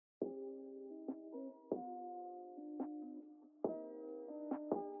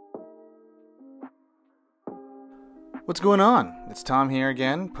What's going on? It's Tom here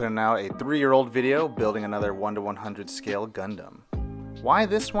again, putting out a 3-year-old video building another 1:100 scale Gundam. Why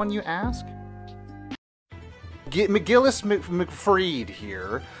this one, you ask? McGillis McFreed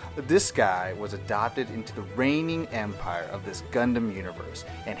here. This guy was adopted into the reigning empire of this Gundam universe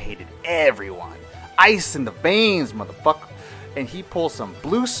and hated everyone. Ice in the veins, motherfucker. And he pulls some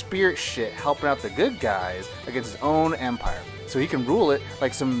blue spirit shit helping out the good guys against his own empire. So he can rule it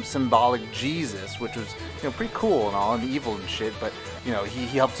like some symbolic Jesus, which was, pretty cool and all, and evil and shit, but,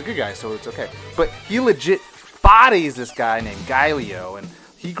 he helps the good guys, so it's okay. But he legit bodies this guy named Galio, and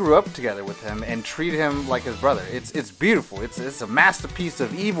he grew up together with him and treated him like his brother. It's beautiful. It's a masterpiece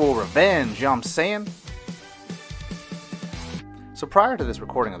of evil revenge, you know what I'm saying? So prior to this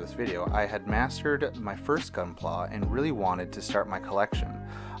recording of this video, I had mastered my first Gunpla and really wanted to start my collection.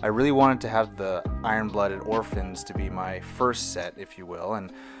 I really wanted to have the Iron-Blooded Orphans to be my first set, if you will,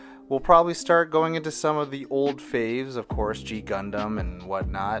 and we'll probably start going into some of the old faves, of course, G Gundam and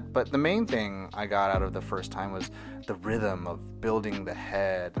whatnot, but the main thing I got out of the first time was the rhythm of building the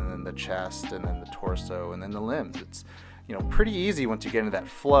head, and then the chest, and then the torso, and then the limbs. It's pretty easy once you get into that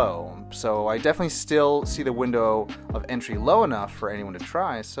flow, so I definitely still see the window of entry low enough for anyone to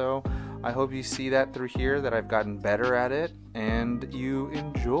try, so I hope you see that through here, that I've gotten better at it, and you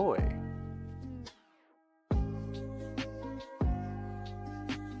enjoy.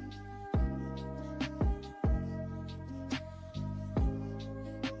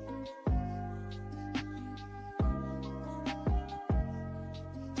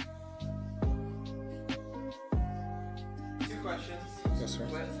 Questions. Yes, sir.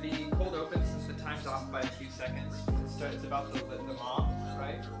 When the cold opens, since the time's off by a few seconds, it's about the mom,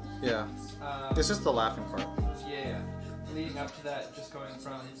 right? Yeah. This is the laughing part. Yeah. Leading up to that, just going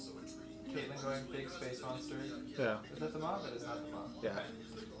from Caitlin going big space monster. Yeah. Is that the mom? That is not the mom. Yeah. Okay.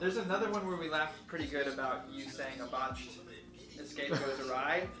 There's another one where we laughed pretty good about you saying a botched escape goes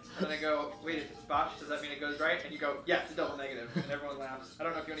awry, and then I go, wait, if it's botched, does that mean it goes right? And you go, yeah, it's a double negative, and everyone laughs. I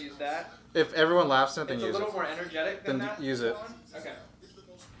don't know if you want to use that. If everyone laughs at it, then It's a use little it. more energetic than Then that. use it. Okay.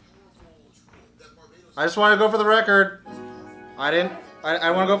 I just want to go for the record. I want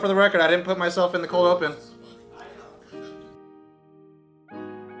to go for the record. I didn't put myself in the cold open.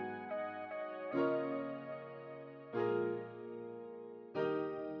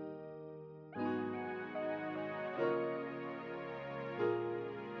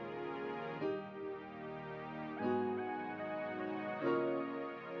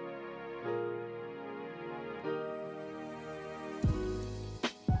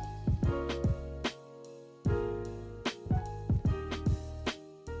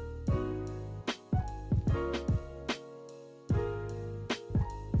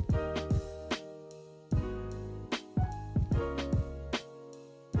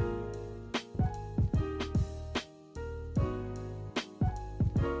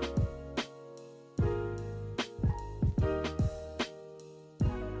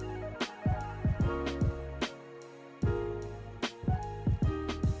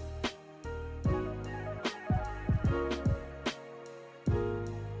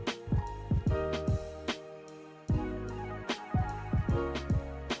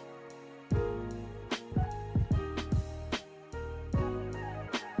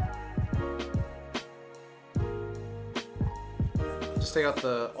 Just take out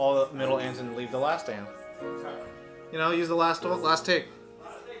all the middle ends and leave the last end. Use the last take.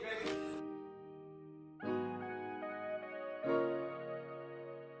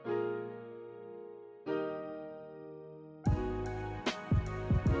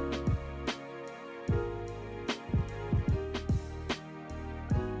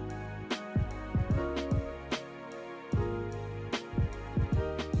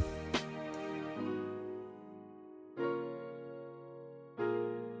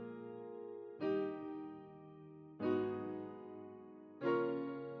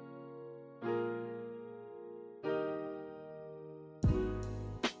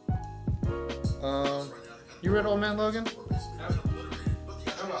 You read Old Man Logan?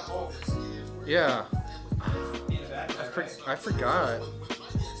 Yeah. I forgot.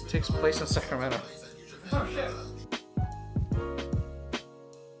 It takes place in Sacramento. Oh shit.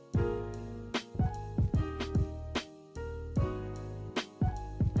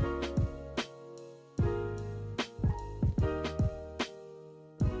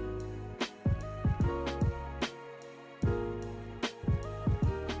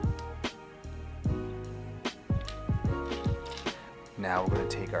 Now we're going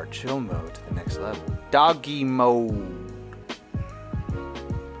to take our chill mode to the next level. Doggy mode.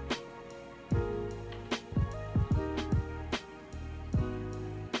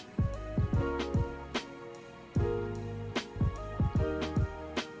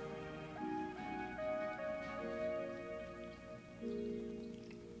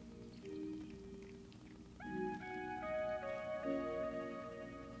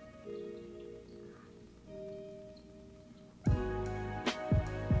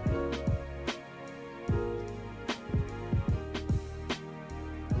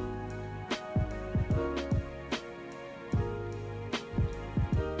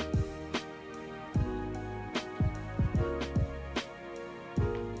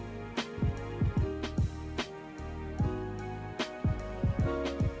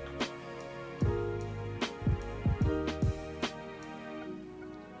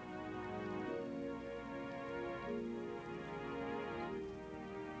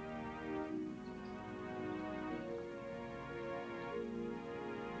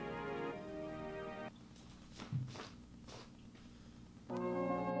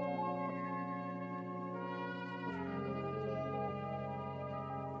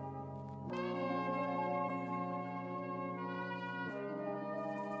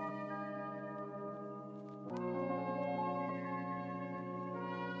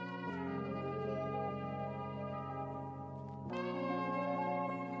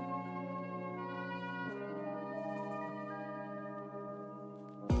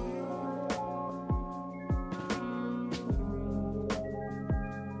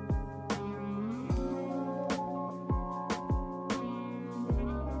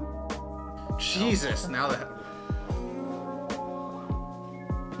 Jesus, now that.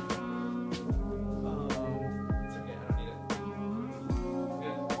 It's okay, I don't need it.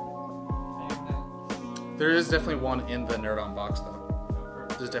 Good. There is definitely one in the Nerd On box, though.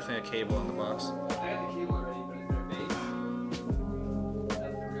 Perfect. There's definitely a cable in the box. I got the cable already, but is there a base?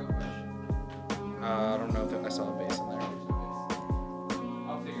 That's the real question. I don't know if I saw a base in there.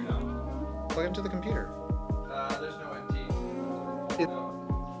 I'll figure it out. Plug it into the computer. There's no MT. It-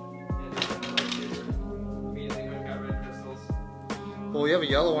 So, immediately went and got red crystals. Well, you have a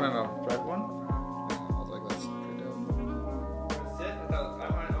yellow one and a red one? I was like, that's pretty dope. That's it? I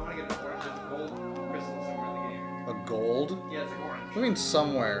want to get an orange. There's a gold crystal somewhere in the game. A gold? Yeah, it's like orange. I mean,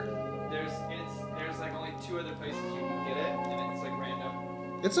 somewhere. There's like only 2 other places you can get it, and it's like random.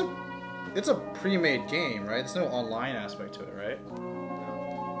 It's a pre-made game, right? There's no online aspect to it, right?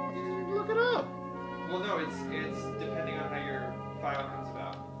 Look it up. Well, no, it's depending on how your file comes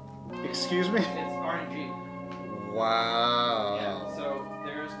about. Excuse me? It's RNG. Wow. Yeah. So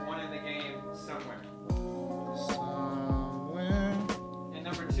there's one in the game somewhere. Somewhere. And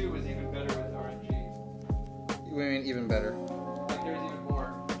number 2 was even better with RNG. You mean even better? Like there's even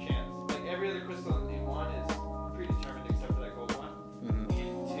more chance. Like every other crystal in 1 is predetermined except for that gold one. Mm-hmm.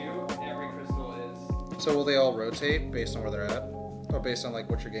 In 2, every crystal is. So will they all rotate based on where they're at? Or based on like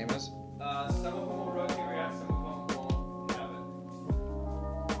what your game is? Some of them will rotate where you're at, some of them won't have it.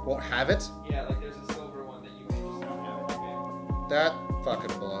 Won't have it? Yeah, like there's a silver one that you may just not have in your game. That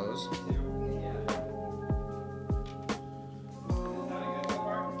fucking blows. Too. Yeah. Is that a good so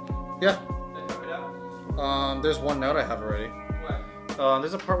far? Yeah. Did I cover it up? There's one note I have already. What?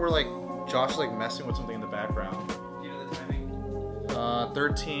 There's a part where like Josh is like messing with something in the background. Do you know the timing?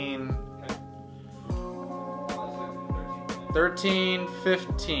 13, Okay. Well, let's look at 13,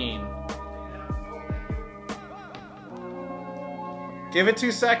 15. Give it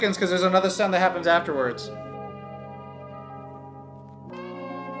 2 seconds because there's another sound that happens afterwards.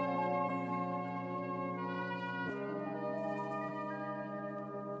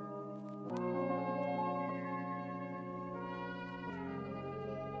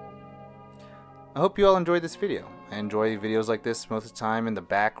 I hope you all enjoyed this video. I enjoy videos like this most of the time in the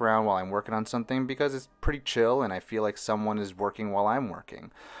background while I'm working on something because it's pretty chill and I feel like someone is working while I'm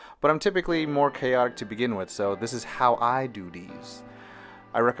working. But I'm typically more chaotic to begin with, so this is how I do these.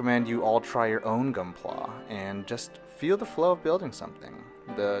 I recommend you all try your own Gunpla and just feel the flow of building something.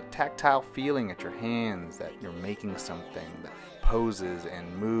 The tactile feeling at your hands that you're making something that poses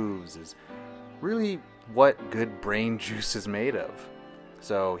and moves is really what good brain juice is made of.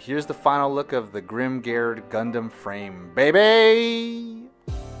 So here's the final look of the Grimgerde Gundam frame, baby!